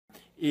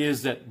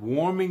is that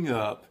warming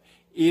up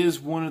is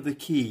one of the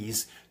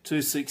keys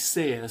to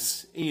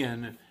success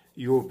in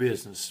your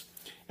business.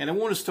 And I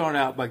want to start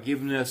out by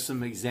giving us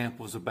some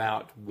examples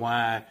about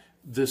why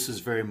this is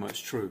very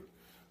much true.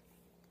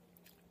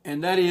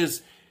 And that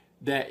is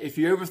that if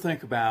you ever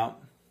think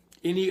about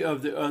any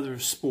of the other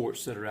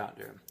sports that are out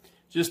there,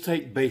 just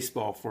take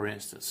baseball for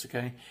instance,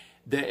 okay?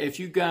 That if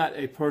you got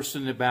a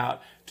person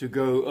about to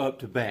go up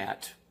to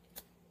bat,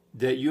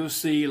 that you'll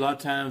see a lot of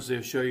times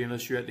they'll show you,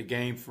 unless you're at the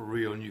game for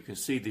real and you can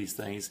see these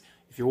things,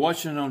 if you're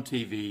watching it on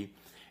TV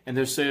and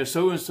they'll say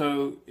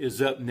so-and-so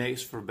is up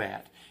next for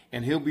bat,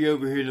 and he'll be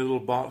over here in a little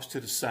box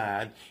to the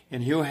side,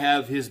 and he'll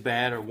have his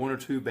bat or one or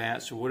two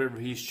bats or whatever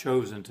he's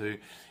chosen to,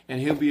 and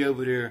he'll be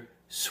over there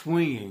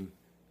swinging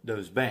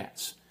those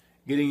bats,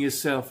 getting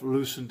himself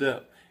loosened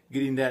up,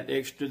 getting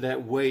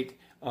that weight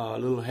a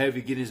little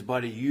heavy, getting his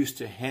body used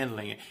to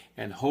handling it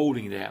and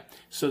holding that,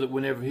 so that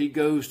whenever he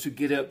goes to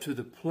get up to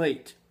the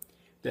plate,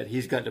 that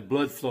he's got the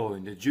blood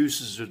flowing, the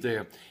juices are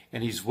there,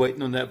 and he's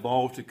waiting on that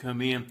ball to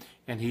come in,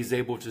 and he's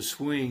able to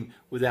swing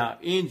without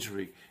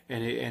injury,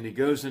 and he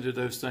goes into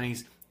those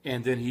things,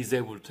 and then he's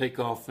able to take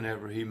off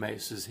whenever he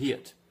makes his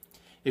hit.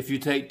 If you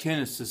take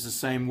tennis, it's the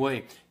same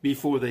way.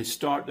 Before they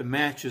start the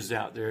matches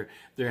out there,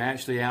 they're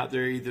actually out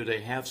there, either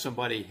they have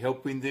somebody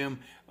helping them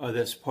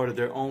that's part of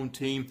their own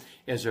team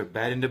as they're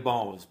batting the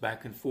balls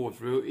back and forth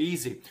real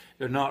easy.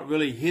 They're not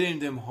really hitting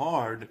them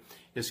hard.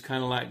 It's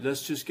kind of like,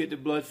 let's just get the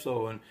blood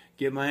flowing,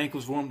 get my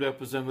ankles warmed up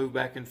as I move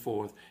back and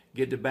forth,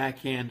 get the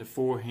backhand, the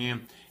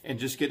forehand, and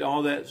just get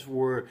all that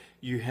where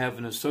you have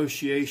an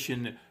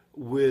association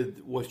with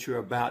what you're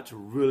about to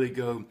really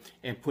go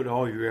and put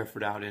all your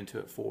effort out into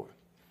it for.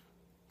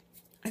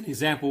 An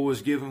example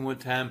was given one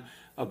time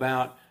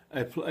about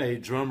a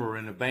drummer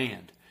in a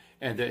band,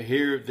 and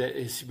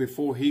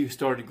before he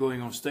started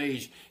going on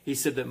stage, he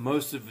said that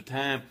most of the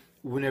time,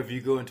 whenever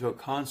you go into a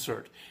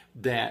concert,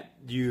 that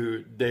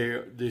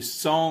the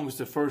songs,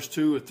 the first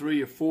 2 or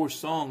 3 or 4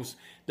 songs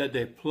that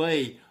they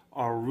play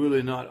are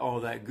really not all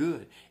that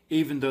good,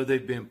 even though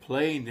they've been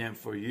playing them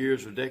for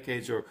years or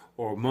decades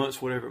or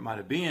months, whatever it might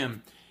have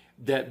been.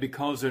 That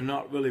because they're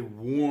not really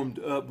warmed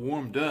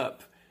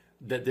up.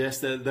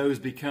 Those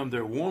become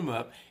their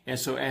warm-up, and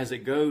so as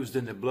it goes,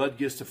 then the blood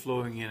gets to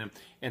flowing in them,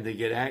 and they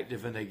get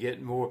active, and they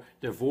get more,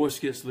 their voice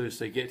gets loose,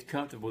 they get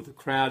comfortable, the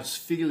crowd's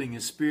feeling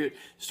and spirit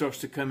starts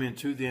to come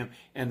into them,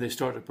 and they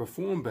start to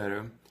perform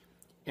better,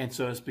 and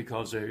so it's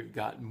because they've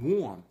gotten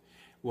warm.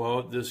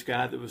 Well, this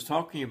guy that was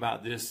talking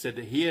about this said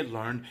that he had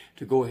learned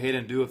to go ahead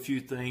and do a few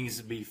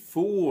things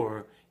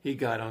before he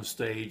got on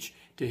stage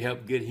to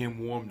help get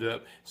him warmed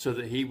up so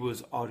that he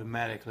was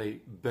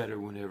automatically better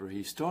whenever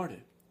he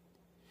started.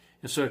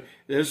 And so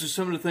those are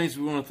some of the things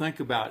we want to think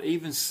about.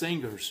 Even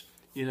singers,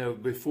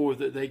 before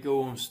they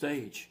go on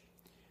stage,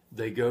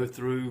 they go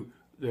through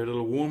their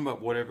little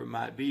warm-up, whatever it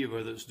might be,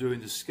 whether it's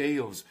doing the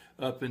scales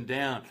up and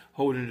down,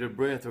 holding their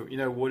breath, or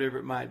whatever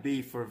it might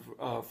be for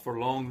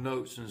long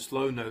notes and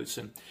slow notes,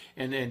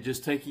 and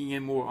just taking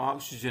in more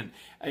oxygen.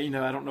 I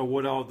don't know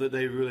what all that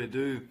they really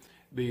do,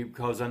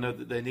 because I know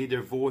that they need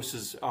their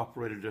voices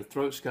operated, their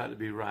throat's got to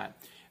be right.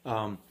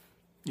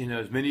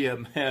 As many of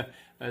them have,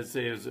 I'd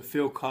say it was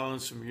Phil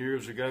Collins from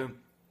years ago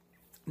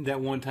that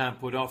one time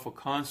put off a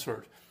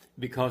concert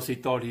because he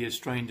thought he had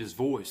strained his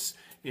voice,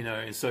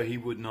 and so he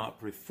would not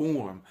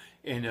perform.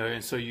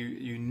 And so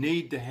you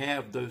need to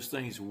have those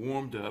things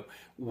warmed up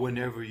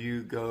whenever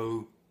you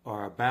go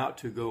or about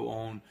to go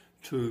on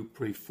to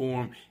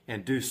perform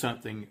and do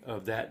something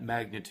of that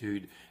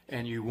magnitude,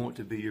 and you want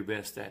to be your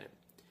best at it.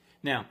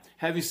 Now,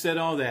 having said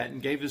all that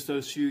and gave us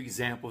those few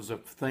examples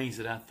of things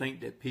that I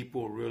think that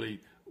people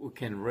really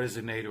can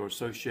resonate or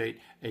associate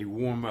a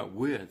warm-up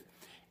with,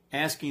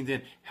 asking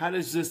then, how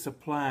does this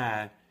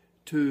apply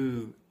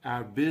to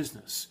our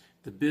business,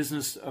 the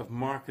business of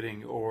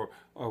marketing or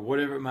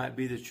whatever it might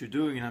be that you're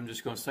doing? And I'm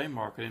just going to say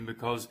marketing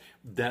because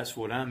that's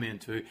what I'm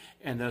into,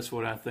 and that's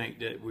what I think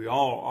that we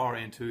all are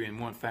into in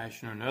one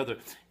fashion or another,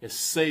 is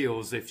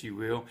sales, if you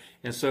will.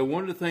 And so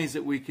one of the things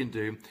that we can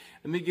do,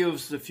 let me give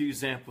us a few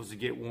examples to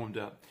get warmed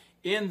up.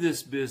 In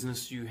this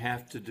business, you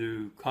have to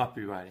do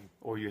copywriting,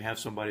 or you have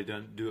somebody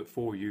do it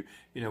for you.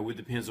 It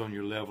depends on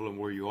your level and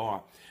where you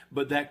are.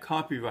 But that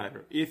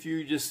copywriter, if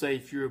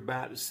you're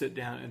about to sit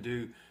down and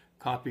do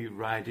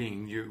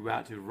copywriting, you're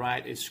about to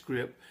write a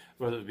script,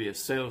 whether it be a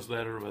sales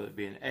letter, whether it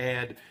be an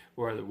ad,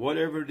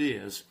 whatever it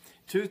is,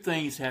 2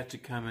 things have to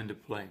come into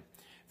play.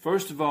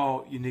 First of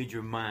all, you need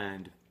your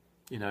mind.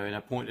 And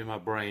I point to my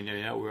brain.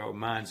 Our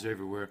minds are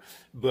everywhere.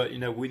 But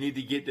we need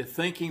to get the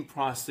thinking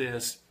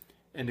process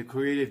and the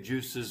creative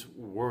juices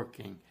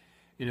working,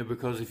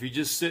 because if you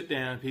just sit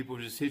down, people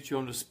just hit you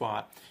on the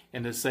spot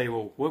and they say,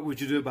 well, what would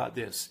you do about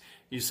this?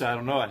 You say, I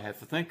don't know, I'd have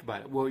to think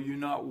about it. Well, you're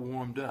not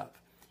warmed up.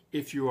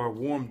 If you are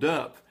warmed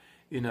up,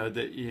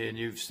 and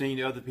you've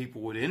seen other people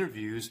with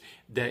interviews,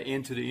 that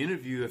into the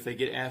interview, if they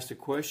get asked a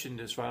question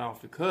that's right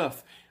off the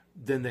cuff,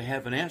 then they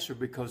have an answer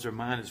because their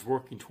mind is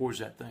working towards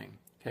that thing.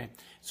 Okay,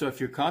 so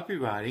if you're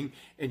copywriting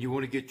and you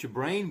want to get your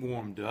brain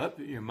warmed up,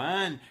 your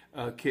mind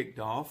kicked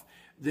off,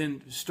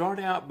 then start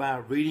out by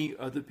reading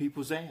other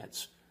people's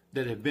ads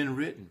that have been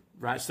written,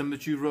 right? Some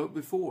that you wrote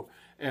before.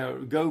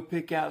 Go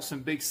pick out some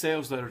big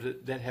sales letters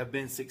that have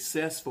been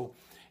successful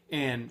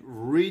and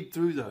read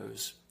through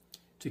those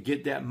to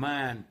get that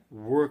mind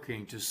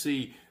working, to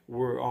see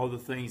where all the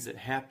things that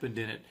happened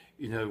in it,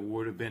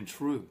 would have been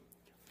true.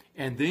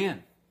 And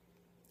then,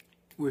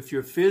 if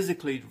you're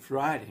physically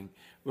writing,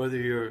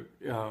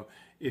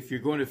 if you're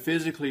going to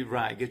physically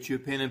write, get you a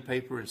pen and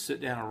paper and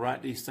sit down and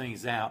write these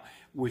things out,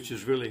 which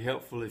is really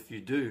helpful if you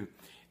do,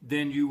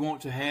 then you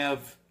want to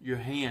have your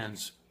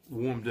hands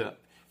warmed up.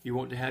 You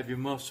want to have your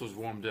muscles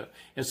warmed up.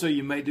 And so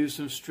you may do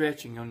some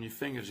stretching on your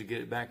fingers to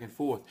get it back and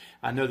forth.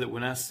 I know that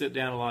when I sit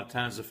down a lot of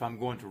times, if I'm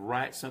going to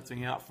write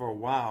something out for a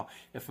while,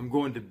 if I'm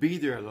going to be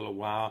there a little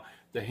while,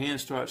 the hand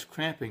starts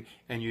cramping,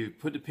 and you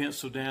put the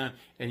pencil down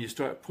and you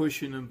start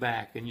pushing them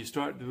back, and you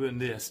start doing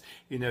this,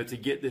 to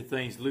get the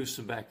things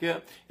loosened back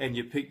up, and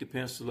you pick the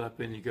pencil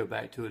up and you go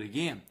back to it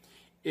again.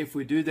 If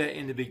we do that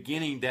in the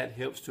beginning, that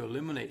helps to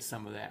eliminate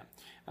some of that.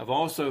 I've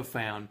also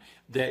found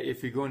that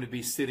if you're going to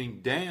be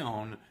sitting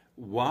down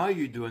while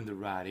you're doing the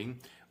writing,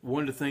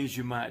 one of the things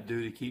you might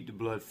do to keep the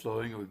blood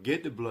flowing or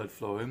get the blood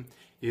flowing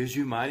is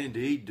you might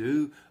indeed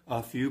do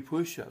a few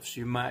push-ups.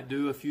 You might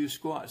do a few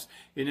squats.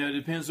 It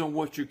depends on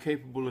what you're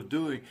capable of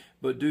doing,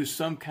 but do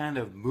some kind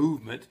of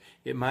movement.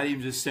 It might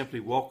even just simply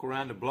walk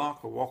around the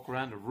block or walk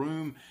around the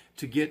room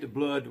to get the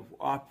blood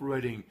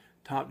operating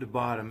top to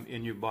bottom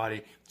in your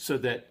body so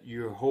that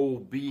your whole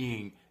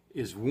being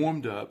is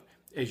warmed up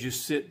as you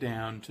sit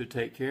down to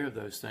take care of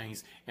those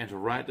things and to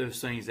write those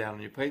things out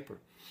on your paper.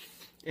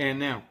 And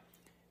now,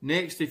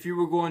 next, if you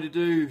were going to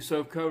do, so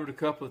I've covered a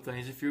couple of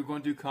things. If you're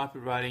going to do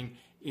copywriting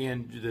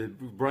in the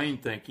brain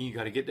thinking, you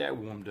got to get that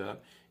warmed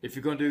up. If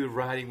you're going to do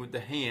writing with the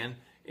hand,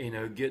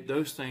 get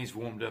those things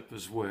warmed up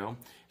as well,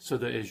 so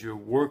that as you're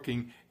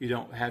working, you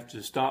don't have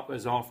to stop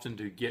as often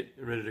to get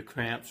rid of the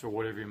cramps or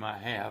whatever you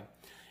might have.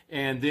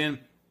 And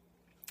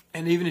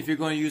even if you're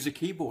going to use a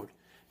keyboard,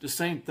 the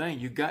same thing.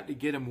 You got to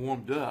get them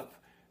warmed up.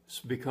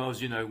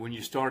 Because, when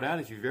you start out,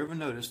 if you've ever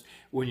noticed,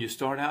 when you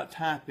start out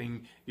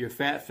typing, you're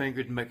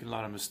fat-fingered and making a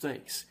lot of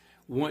mistakes.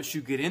 Once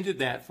you get into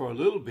that for a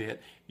little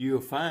bit,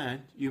 you'll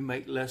find you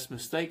make less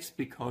mistakes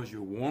because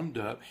you're warmed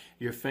up.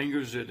 Your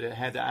fingers that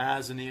have the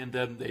eyes on the end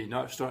of them,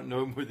 they start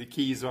knowing where the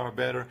keys are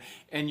better,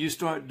 and you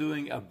start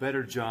doing a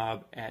better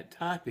job at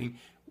typing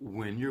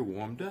when you're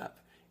warmed up.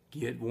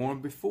 Get warm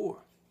before.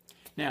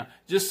 Now,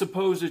 just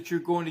suppose that you're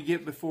going to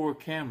get before a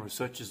camera,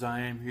 such as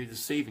I am here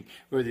this evening,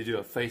 whether you do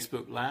a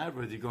Facebook Live,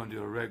 whether you're going to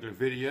do a regular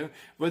video,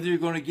 whether you're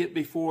going to get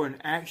before an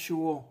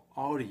actual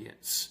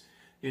audience,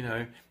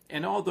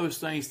 and all those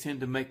things tend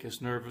to make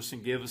us nervous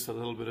and give us a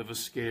little bit of a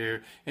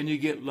scare, and you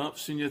get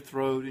lumps in your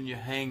throat and you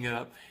hang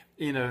up,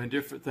 and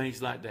different things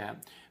like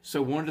that.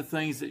 So one of the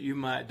things that you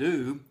might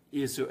do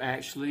is to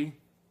actually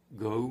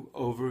go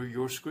over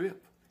your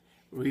script,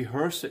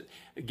 rehearse it,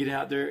 get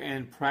out there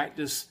and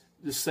practice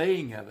the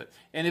saying of it.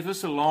 And if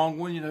it's a long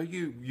one,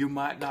 you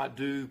might not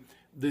do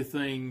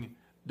the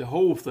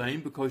whole thing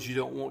because you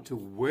don't want to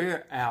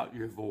wear out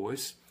your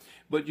voice,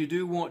 but you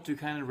do want to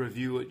kind of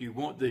review it. You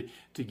want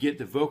to get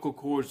the vocal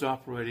cords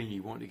operating.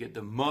 You want to get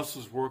the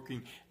muscles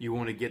working. You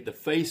want to get the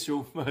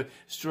facial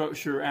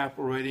structure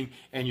operating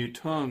and your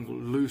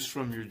tongue loose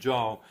from your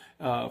jaw,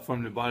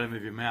 from the bottom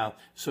of your mouth,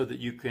 so that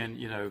you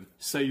can,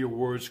 say your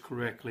words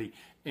correctly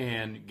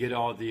and get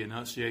all the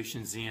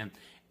enunciations in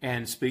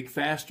and speak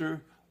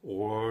faster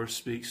or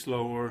speak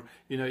slower.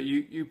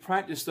 You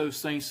practice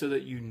those things so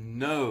that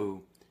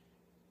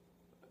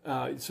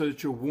so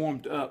that you're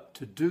warmed up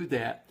to do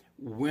that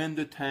when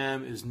the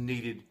time is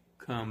needed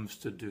comes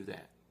to do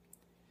that.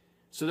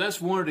 So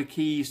that's one of the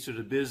keys to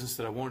the business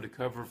that I wanted to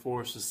cover for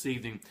us this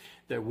evening,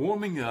 that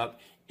warming up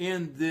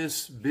in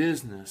this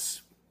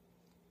business,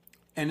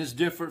 and it's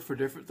different for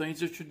different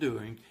things that you're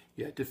doing.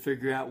 You have to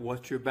figure out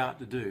what you're about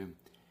to do.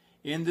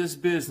 In this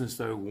business,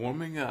 though,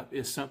 warming up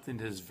is something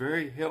that is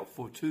very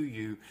helpful to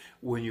you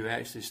when you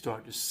actually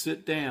start to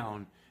sit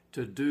down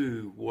to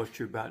do what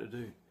you're about to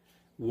do.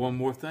 One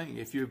more thing,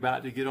 if you're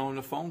about to get on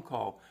a phone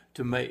call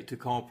to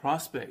call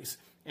prospects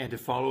and to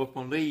follow up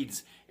on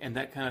leads and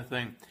that kind of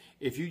thing,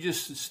 if you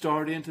just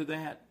start into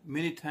that,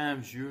 many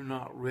times you're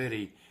not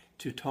ready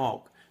to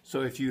talk.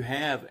 So if you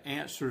have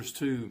answers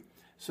to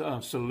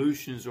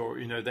solutions or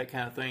that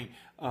kind of thing,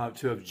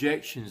 to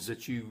objections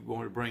that you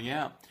want to bring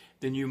out,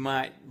 then you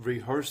might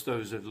rehearse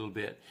those a little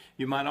bit.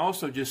 You might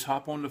also just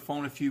hop on the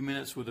phone a few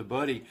minutes with a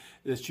buddy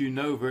that you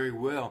know very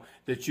well,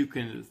 that you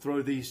can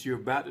throw these, you're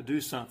about to do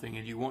something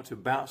and you want to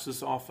bounce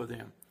this off of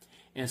them.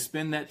 And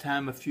spend that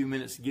time, a few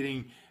minutes,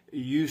 getting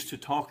used to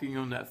talking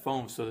on that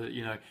phone so that,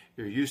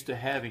 you're used to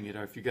having it.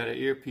 Or if you got an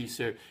earpiece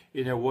there,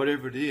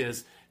 whatever it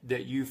is,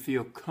 that you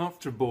feel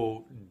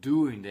comfortable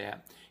doing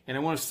that. And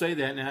I want to say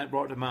that, and that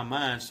brought to my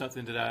mind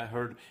something that I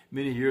heard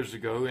many years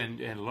ago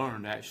and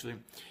learned actually,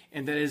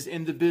 and that is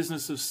in the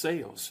business of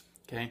sales.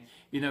 Okay,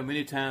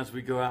 many times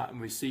we go out and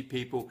we see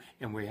people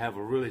and we have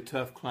a really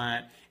tough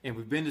client and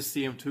we've been to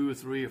see them 2 or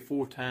 3 or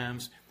 4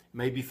 times,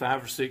 maybe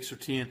 5 or 6 or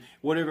 10,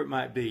 whatever it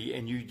might be,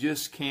 and you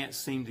just can't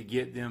seem to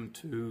get them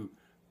to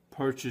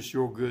purchase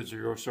your goods or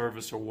your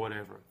service or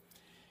whatever.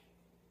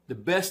 The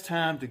best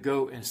time to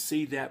go and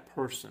see that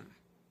person,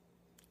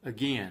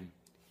 again,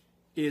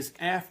 is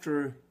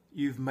after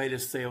you've made a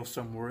sale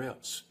somewhere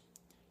else.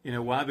 You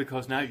know why?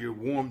 Because now you're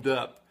warmed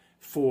up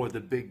for the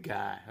big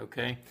guy,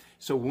 okay?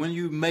 So when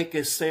you make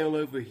a sale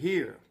over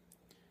here,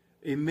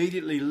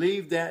 immediately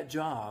leave that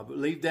job,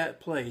 leave that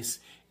place,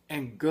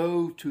 and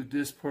go to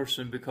this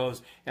person,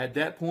 because at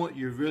that point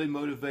you're really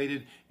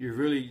motivated, you're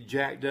really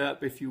jacked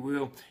up, if you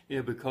will,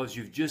 because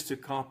you've just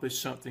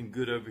accomplished something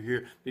good over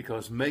here.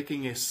 Because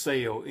making a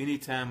sale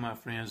anytime, my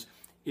friends,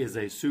 is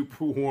a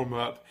super warm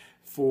up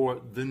for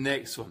the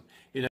next one.